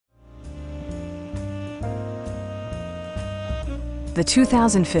the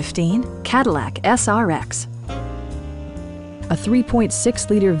 2015 Cadillac SRX. A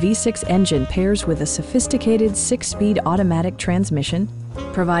 3.6-liter V6 engine pairs with a sophisticated 6-speed automatic transmission,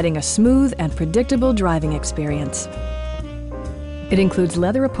 providing a smooth and predictable driving experience. It includes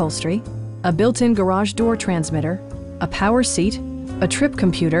leather upholstery, a built-in garage door transmitter, a power seat, a trip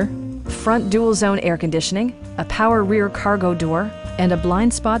computer, front dual-zone air conditioning, a power rear cargo door, and a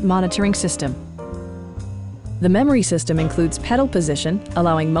blind spot monitoring system. The memory system includes pedal position,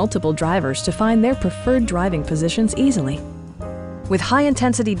 allowing multiple drivers to find their preferred driving positions easily. With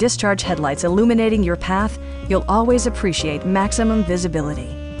high-intensity discharge headlights illuminating your path, you'll always appreciate maximum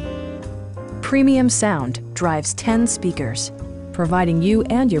visibility. Premium sound drives 10 speakers, providing you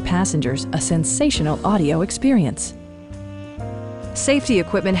and your passengers a sensational audio experience. Safety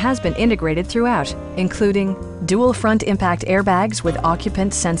equipment has been integrated throughout, including dual front impact airbags with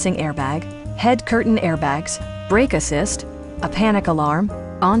occupant sensing airbag, head curtain airbags, brake assist, a panic alarm,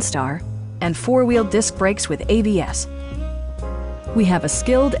 OnStar, and 4-wheel disc brakes with ABS. We have a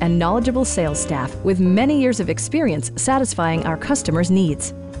skilled and knowledgeable sales staff with many years of experience satisfying our customers'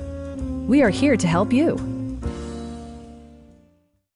 needs. We are here to help you.